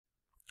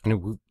And if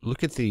we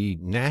look at the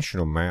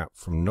national map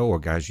from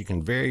NOAA, guys, you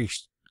can very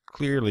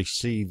clearly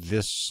see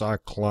this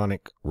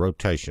cyclonic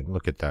rotation.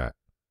 Look at that.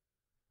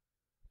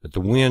 But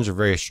the winds are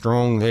very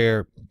strong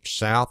there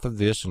south of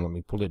this, and let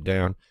me pull it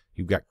down.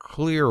 You've got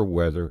clear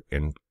weather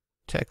in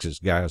Texas,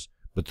 guys,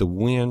 but the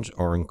winds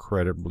are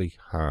incredibly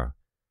high.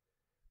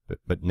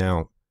 But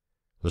now,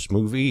 let's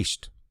move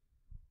east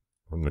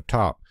from the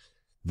top.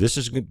 This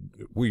is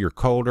where your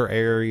colder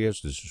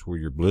areas, this is where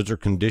your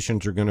blizzard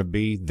conditions are going to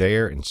be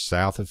there and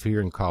south of here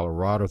in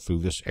Colorado through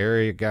this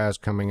area, guys,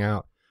 coming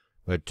out.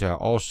 But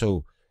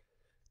also,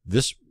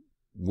 this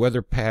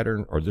weather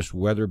pattern or this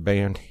weather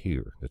band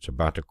here that's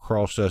about to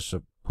cross us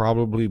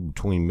probably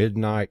between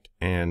midnight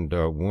and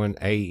 1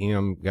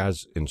 a.m.,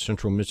 guys, in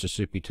central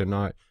Mississippi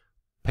tonight.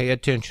 Pay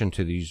attention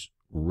to these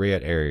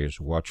red areas.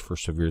 Watch for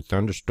severe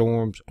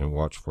thunderstorms and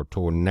watch for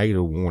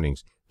tornado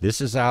warnings.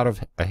 This is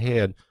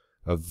ahead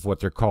of what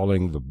they're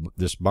calling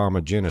this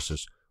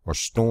bombogenesis or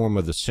storm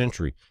of the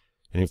century.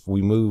 And if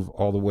we move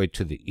all the way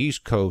to the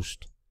east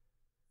coast,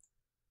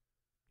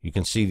 you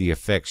can see the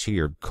effects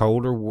here.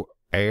 Colder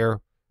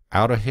air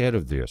out ahead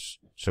of this.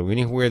 So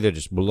anywhere that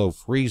is below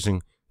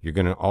freezing, you're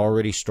going to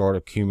already start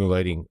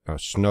accumulating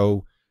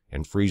snow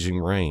and freezing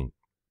rain.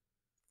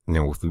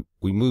 Now, if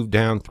we move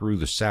down through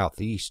the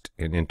southeast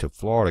and into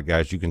Florida,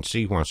 guys, you can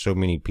see why so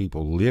many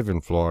people live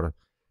in Florida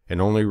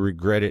and only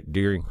regret it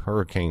during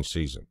hurricane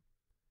season.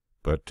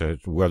 But the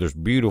weather's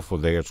beautiful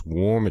there. It's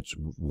warm. It's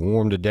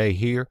warm today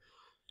here.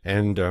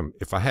 And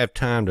if I have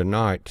time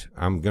tonight,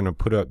 I'm going to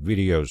put up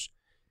videos.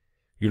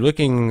 You're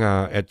looking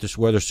at this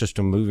weather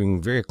system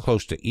moving very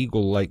close to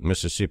Eagle Lake,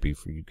 Mississippi.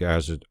 For you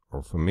guys that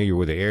are familiar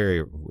with the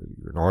area, whether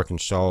you're in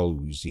Arkansas,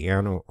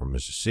 Louisiana, or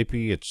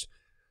Mississippi,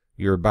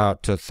 you're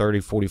about 30,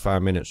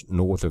 45 minutes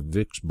north of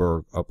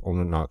Vicksburg up on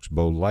the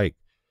Knoxbow Lake.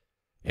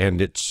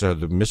 And it's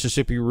the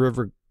Mississippi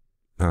River,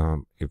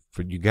 if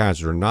you guys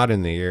that are not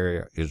in the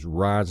area, is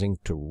rising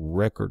to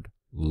record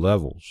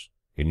levels.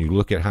 And you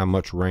look at how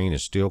much rain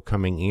is still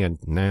coming in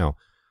now.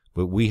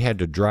 But we had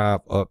to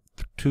drive up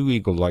to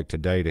Eagle Lake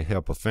today to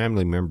help a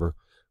family member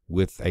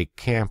with a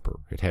camper.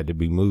 It had to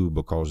be moved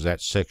because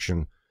that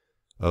section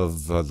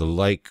of the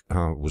lake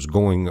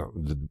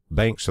the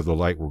banks of the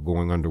lake were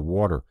going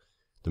underwater.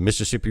 The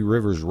Mississippi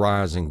River is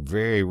rising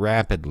very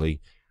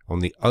rapidly on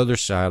the other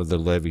side of the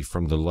levee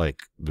from the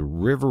lake. The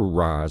river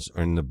rise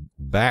in the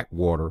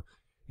backwater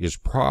is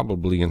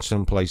probably in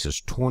some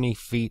places 20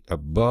 feet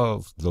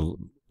above the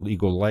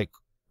Eagle Lake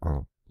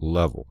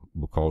level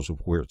because of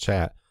where it's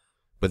at.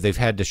 But they've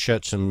had to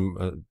shut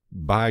some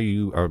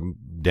bayou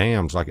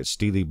dams like at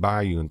Steely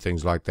Bayou and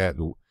things like that.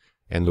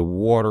 And the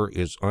water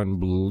is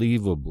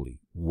unbelievably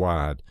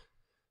wide.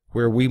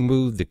 Where we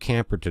moved the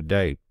camper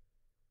today,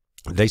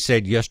 they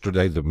said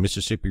yesterday the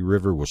Mississippi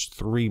River was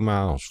 3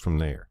 miles from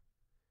there.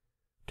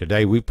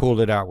 Today we pulled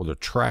it out with a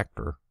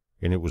tractor,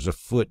 and it was a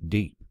foot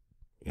deep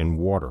in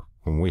water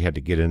when we had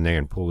to get in there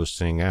and pull this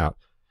thing out.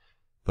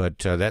 But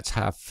that's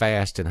how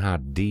fast and how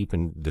deep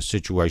the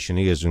situation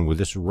is. And with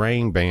this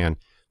rain band,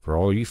 for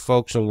all you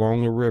folks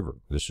along the river,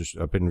 this is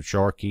up in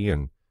Sharkey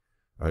and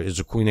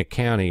Issaquena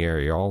County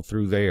area, all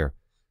through there,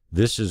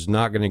 this is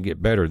not going to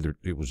get better.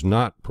 It was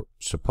not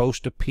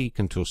supposed to peak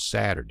until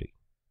Saturday.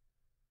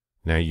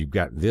 Now you've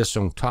got this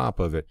on top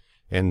of it,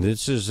 and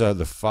this is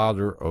the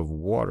Father of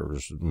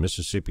Waters,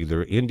 Mississippi,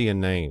 their Indian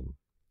name,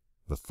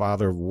 the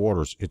Father of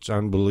Waters. It's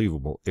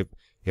unbelievable.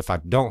 If I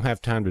don't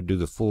have time to do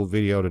the full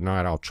video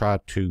tonight, I'll try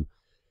to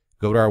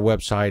go to our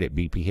website at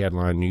BP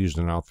Headline News,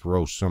 and I'll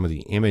throw some of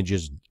the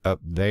images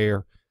up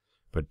there.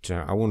 But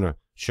I want to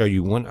show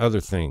you one other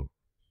thing.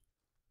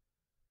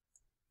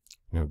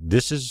 Now,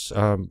 this is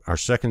our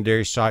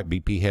secondary site,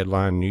 BP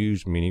Headline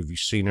News. Many of you have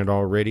seen it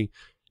already.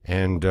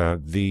 And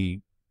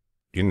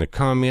in the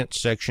comment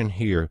section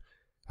here,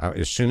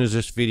 as soon as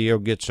this video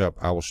gets up,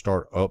 I will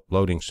start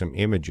uploading some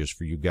images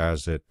for you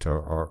guys that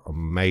are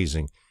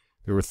amazing.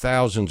 There were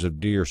thousands of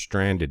deer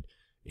stranded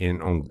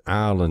on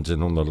islands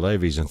and on the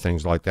levees and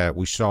things like that.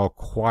 We saw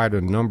quite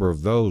a number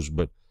of those,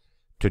 but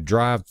to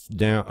drive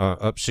down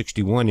up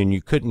 61, and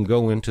you couldn't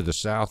go into the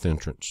south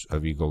entrance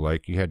of Eagle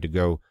Lake. You had to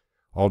go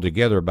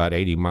altogether about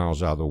 80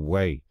 miles out of the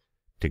way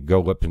to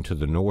go up into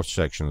the north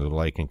section of the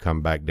lake and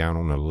come back down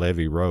on the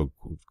levee road.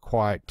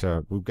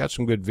 We've got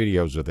some good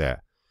videos of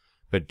that.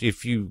 But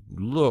if you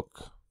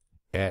look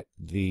at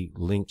the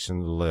links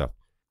in the left,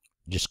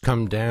 just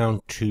come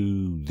down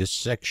to this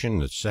section,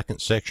 the second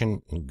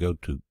section, and go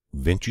to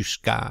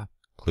Ventusky.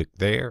 Click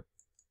there.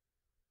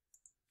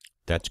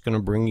 That's going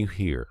to bring you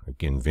here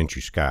again,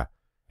 Ventusky.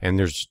 And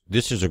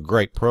this is a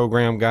great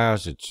program,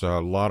 guys. It's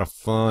a lot of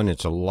fun.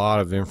 It's a lot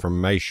of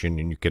information,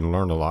 and you can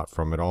learn a lot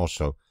from it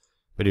also.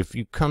 But if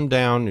you come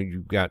down,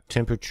 you've got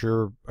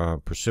temperature,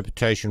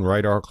 precipitation,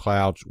 radar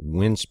clouds,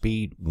 wind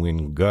speed,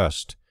 wind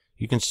gust.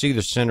 You can see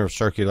the center of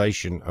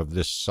circulation of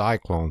this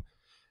cyclone.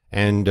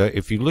 And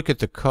if you look at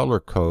the color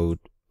code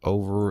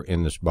over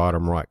in this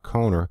bottom right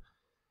corner,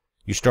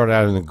 you start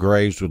out in the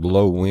grays with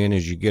low wind.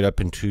 As you get up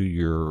into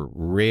your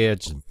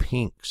reds and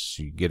pinks,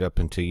 you get up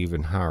into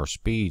even higher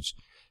speeds.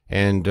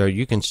 And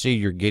you can see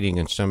you're getting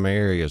in some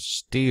areas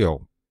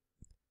still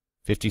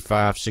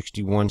 55,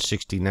 61,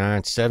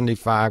 69,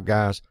 75,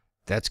 guys.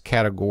 That's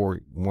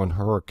category 1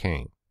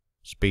 hurricane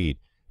speed.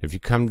 If you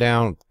come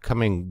down,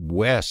 coming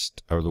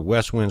west, or the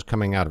west winds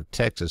coming out of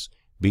Texas,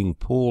 being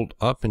pulled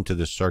up into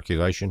this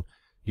circulation,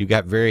 you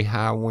got very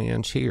high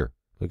winds here.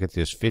 Look at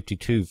this,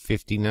 52,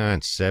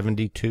 59,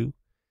 72.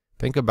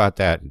 Think about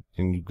that.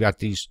 And you've got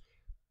these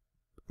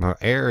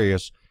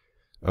areas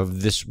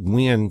of this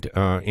wind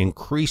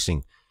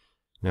increasing.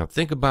 Now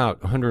think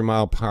about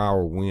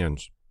 100-mile-per-hour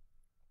winds.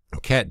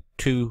 Cat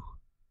 2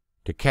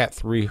 to Cat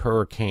 3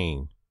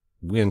 hurricane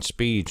wind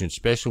speeds,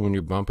 especially when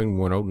you're bumping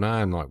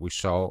 109 like we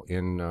saw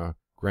in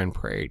Grand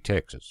Prairie,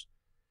 Texas.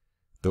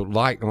 The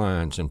light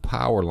lines and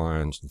power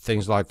lines and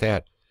things like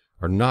that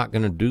are not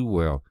going to do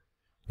well.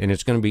 And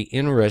it's going to be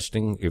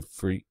interesting if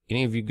for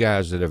any of you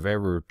guys that have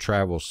ever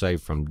traveled, say,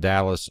 from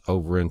Dallas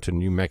over into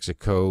New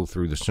Mexico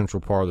through the central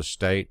part of the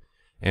state,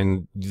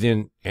 and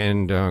then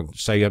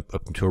say up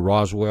to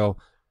Roswell.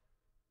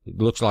 It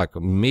looks like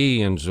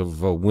millions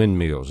of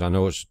windmills. I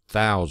know it's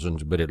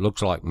thousands, but it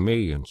looks like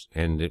millions.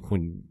 And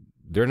when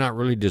they're not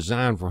really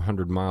designed for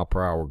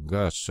 100-mile-per-hour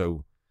gusts,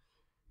 so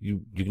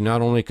you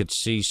not only could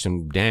see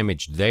some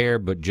damage there,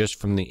 but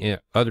just from the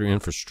other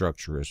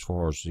infrastructure as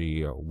far as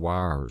the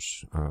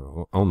wires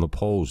on the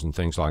poles and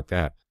things like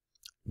that.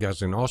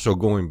 Guys, and also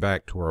going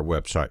back to our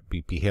website,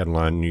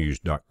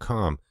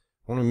 bpheadlinenews.com,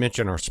 I want to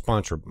mention our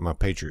sponsor, My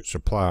Patriot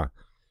Supply.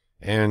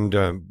 And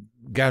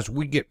guys,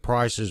 we get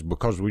prices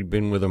because we've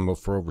been with them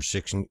for over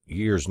 6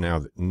 years now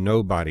that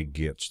nobody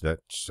gets.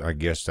 I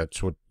guess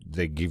that's what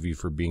they give you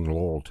for being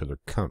loyal to their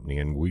company,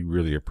 and we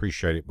really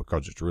appreciate it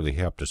because it's really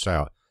helped us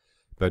out.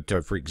 But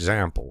for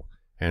example,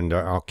 and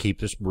I'll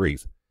keep this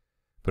brief,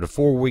 but a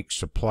 4-week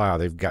supply,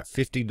 they've got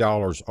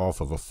 $50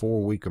 off of a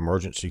 4-week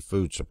emergency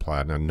food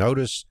supply. Now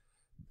notice,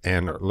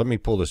 and let me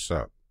pull this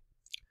up.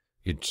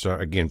 It's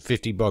again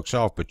 $50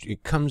 off, but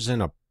it comes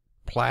in a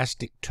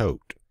plastic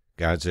tote,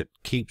 guys. It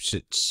keeps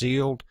it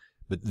sealed,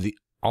 but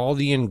all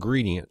the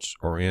ingredients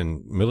are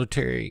in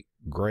military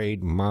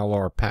grade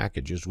Mylar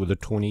packages with a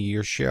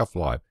 20-year shelf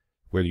life.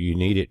 Whether you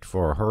need it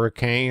for a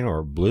hurricane or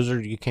a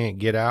blizzard you can't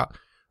get out,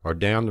 or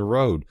down the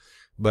road.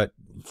 But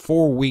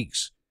 4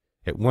 weeks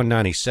at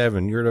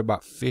 $197, you're at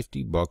about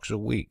 $50 a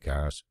week,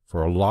 guys,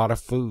 for a lot of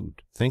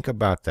food. Think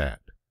about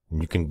that.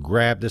 And you can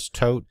grab this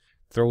tote,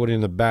 throw it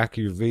in the back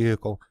of your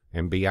vehicle,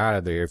 and be out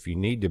of there if you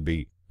need to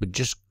be. But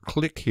just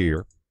click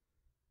here,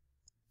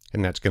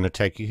 and that's going to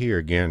take you here.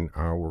 Again,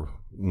 our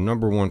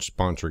 #1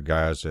 sponsor,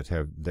 guys,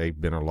 they've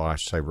been a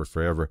lifesaver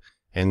forever.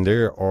 And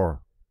there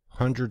are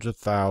hundreds of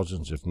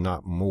thousands, if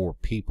not more,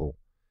 people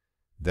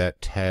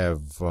that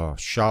have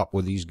shopped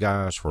with these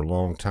guys for a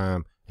long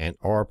time and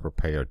are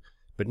prepared.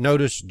 But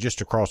notice just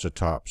across the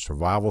top,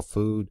 survival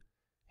food,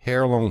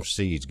 heirloom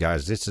seeds,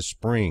 guys. This is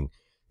spring.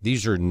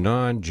 These are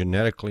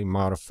non-genetically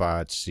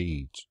modified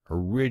seeds,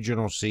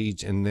 original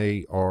seeds, and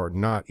they are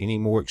not any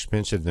more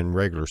expensive than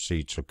regular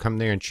seeds. So come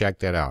there and check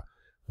that out.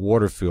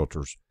 Water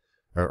filters,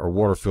 or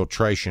water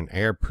filtration,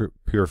 air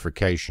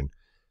purification,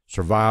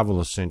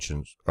 survival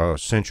essentials,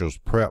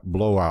 prep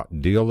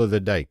blowout, deal of the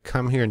day.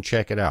 Come here and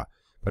check it out.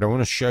 But I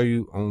want to show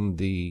you on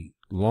the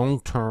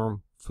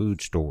long-term food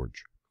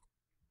storage.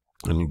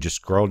 And you just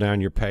scroll down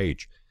your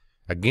page.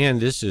 Again,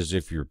 this is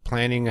if you're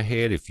planning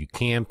ahead. If you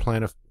can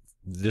plan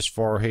this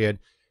far ahead,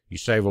 you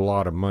save a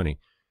lot of money.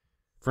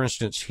 For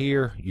instance,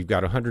 here you've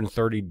got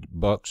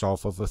 $130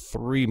 off of a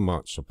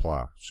 3-month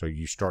supply. So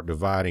you start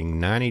dividing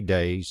 90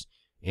 days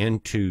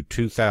into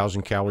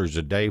 2,000 calories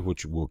a day,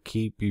 which will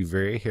keep you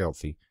very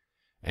healthy.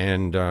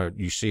 And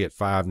you see at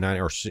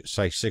 $590 or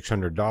say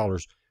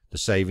 $600, the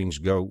savings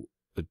go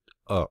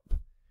up.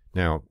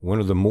 Now, one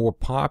of the more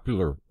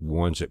popular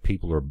ones that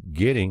people are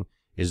getting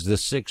is the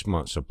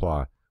 6-month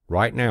supply.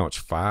 Right now,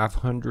 it's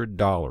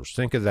 $500.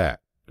 Think of that.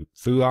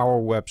 Through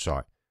our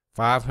website,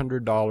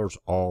 $500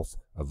 off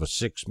of a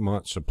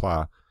 6-month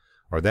supply,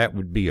 or that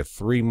would be a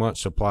 3-month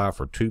supply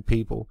for 2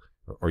 people,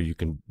 or you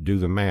can do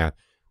the math.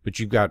 But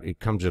you've got,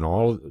 it comes in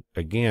all,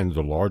 again,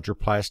 the larger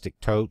plastic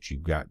totes.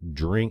 You've got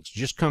drinks.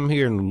 Just come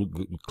here and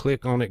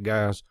click on it,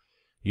 guys.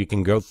 You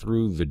can go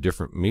through the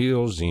different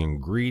meals, the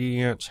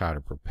ingredients, how to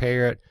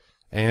prepare it.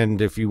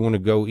 And if you want to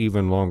go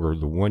even longer,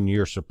 the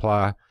 1-year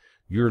supply,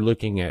 you're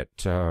looking at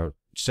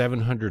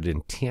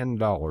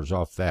 $710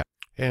 off that.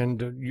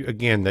 And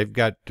again, they've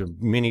got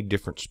many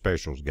different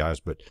specials, guys.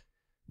 But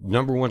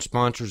 #1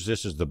 sponsors,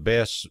 this is the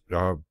best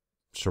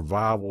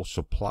survival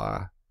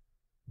supply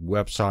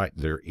website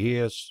there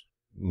is.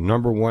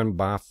 #1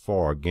 by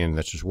far. Again,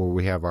 this is where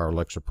we have our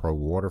Alexa Pro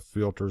water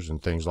filters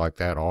and things like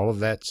that. All of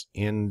that's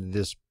in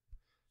this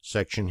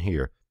section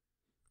here.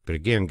 But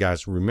again,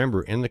 guys,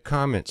 remember, in the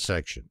comments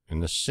section in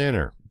the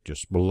center,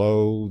 just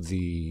below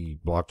the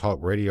Blog Talk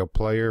Radio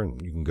player, and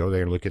you can go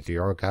there and look at the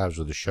archives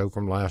of the show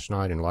from last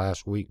night and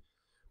last week.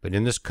 But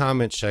in this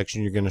comment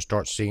section, you're going to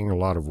start seeing a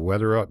lot of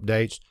weather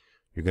updates.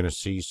 You're going to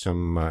see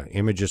some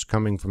images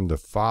coming from the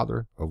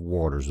Father of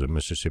Waters, the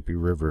Mississippi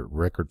River, at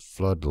record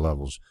flood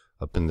levels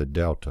up in the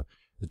Delta.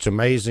 It's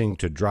amazing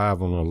to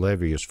drive on a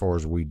levee as far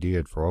as we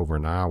did for over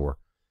an hour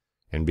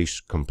and be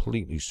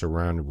completely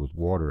surrounded with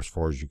water as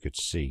far as you could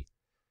see.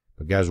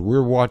 But guys,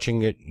 we're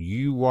watching it.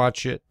 You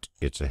watch it.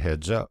 It's a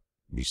heads up.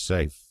 Be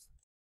safe.